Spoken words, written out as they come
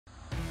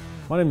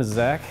My name is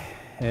Zach,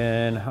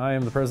 and I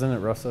am the president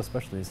at RuffStuff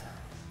Specialties.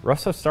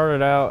 RuffStuff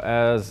started out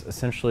as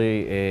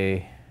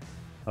essentially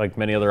like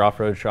many other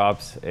off-road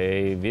shops,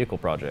 a vehicle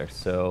project.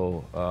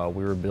 So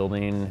we were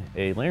building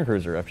a Land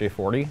Cruiser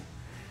FJ40,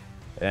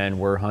 and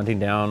we're hunting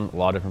down a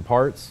lot of different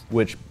parts,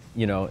 which,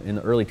 you know, in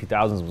the early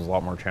 2000s was a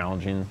lot more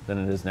challenging than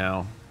it is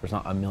now. There's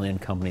not a million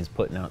companies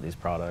putting out these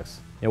products.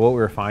 And what we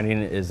were finding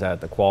is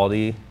that the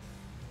quality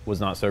was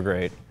not so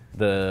great.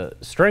 The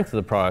strength of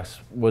the products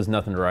was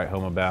nothing to write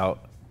home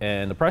about,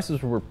 and the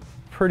prices were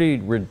pretty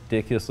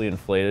ridiculously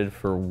inflated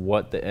for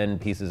what the end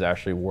pieces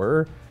actually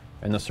were,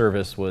 and the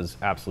service was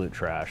absolute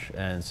trash.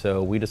 And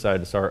so we decided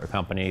to start a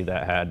company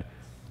that had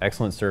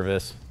excellent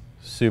service,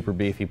 super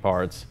beefy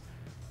parts,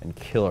 and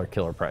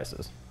killer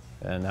prices.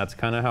 And that's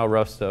kind of how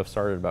RuffStuff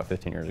started about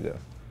 15 years ago.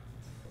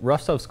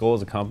 RuffStuff's goal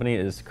as a company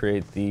is to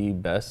create the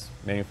best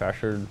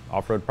manufactured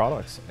off-road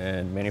products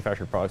and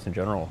manufactured products in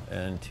general,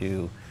 and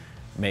to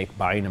make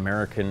buying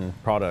American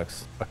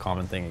products a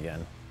common thing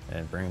again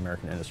and bring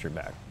American industry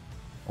back.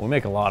 We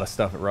make a lot of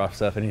stuff at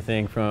RuffStuff,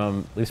 anything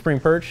from leaf spring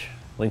perch,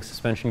 link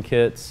suspension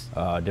kits,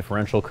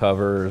 differential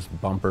covers,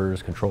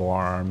 bumpers, control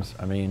arms.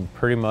 I mean,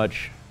 pretty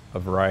much a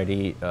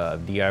variety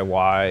of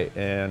DIY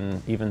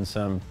and even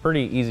some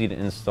pretty easy to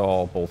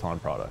install bolt-on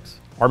products.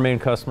 Our main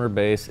customer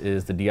base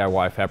is the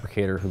DIY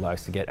fabricator who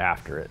likes to get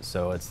after it.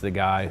 So it's the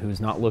guy who's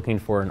not looking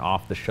for an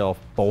off-the-shelf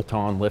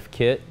bolt-on lift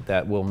kit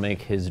that will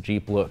make his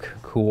Jeep look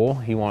cool.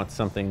 He wants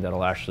something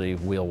that'll actually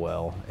wheel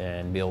well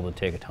and be able to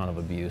take a ton of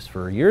abuse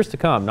for years to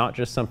come, not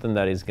just something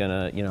that he's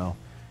gonna, you know,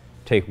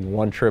 take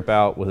one trip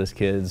out with his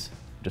kids,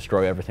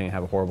 destroy everything and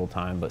have a horrible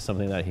time, but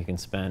something that he can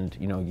spend,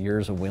 you know,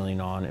 years of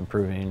wheeling on,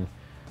 improving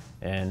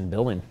and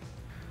building.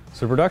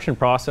 So the production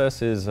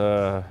process is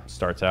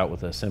starts out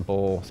with a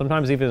simple,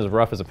 sometimes even as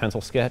rough as a pencil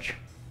sketch,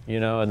 you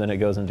know, and then it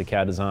goes into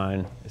CAD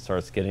design. It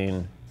starts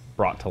getting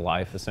brought to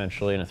life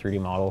essentially in a 3D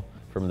model.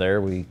 From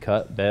there we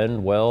cut,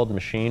 bend, weld,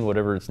 machine,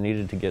 whatever it's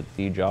needed to get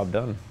the job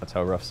done. That's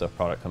how a RuffStuff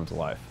product comes to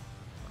life.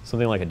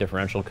 Something like a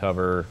differential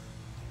cover,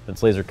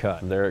 it's laser cut.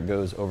 From there it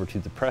goes over to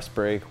the press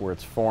brake where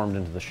it's formed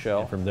into the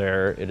shell. And from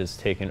there it is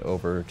taken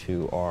over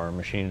to our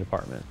machining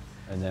department.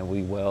 And then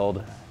we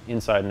weld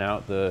inside and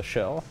out the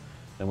shell.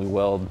 Then we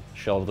weld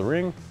shell to the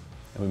ring,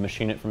 and we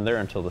machine it from there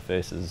until the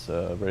face is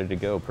ready to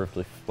go,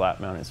 perfectly flat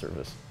mounting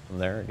surface. From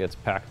there, it gets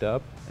packed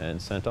up and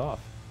sent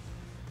off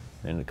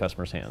into the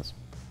customer's hands.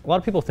 A lot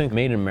of people think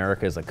Made in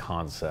America is a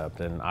concept,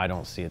 and I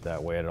don't see it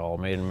that way at all.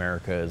 Made in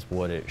America is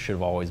what it should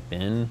have always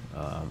been.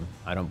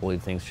 I don't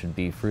believe things should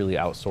be freely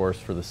outsourced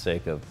for the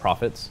sake of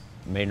profits.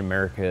 Made in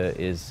America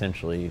is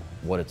essentially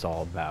what it's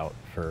all about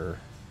for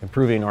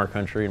improving our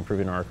country,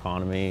 improving our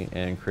economy,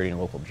 and creating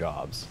local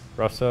jobs.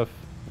 RuffStuff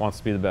wants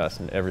to be the best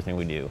in everything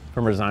we do.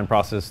 From our design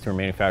process to our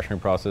manufacturing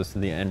process to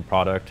the end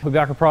product. We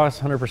back our products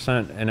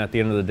 100%, and at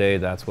the end of the day,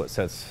 that's what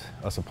sets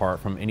us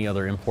apart from any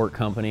other import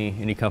company,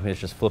 any company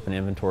that's just flipping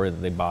inventory that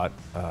they bought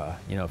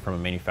you know, from a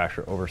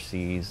manufacturer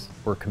overseas.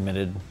 We're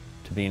committed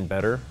to being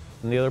better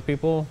than the other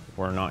people.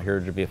 We're not here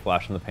to be a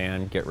flash in the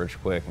pan, get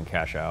rich quick, and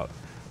cash out.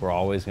 We're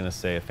always gonna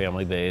stay a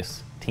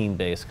family-based,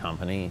 team-based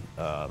company,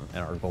 and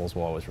our goals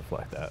will always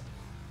reflect that.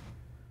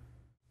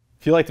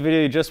 If you liked the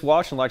video you just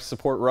watched and like to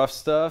support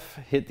RuffStuff,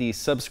 hit the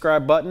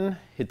subscribe button,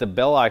 hit the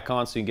bell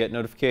icon so you can get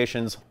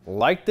notifications,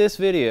 like this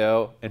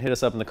video, and hit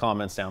us up in the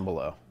comments down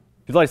below.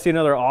 If you'd like to see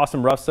another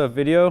awesome RuffStuff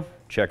video,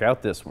 check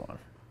out this one.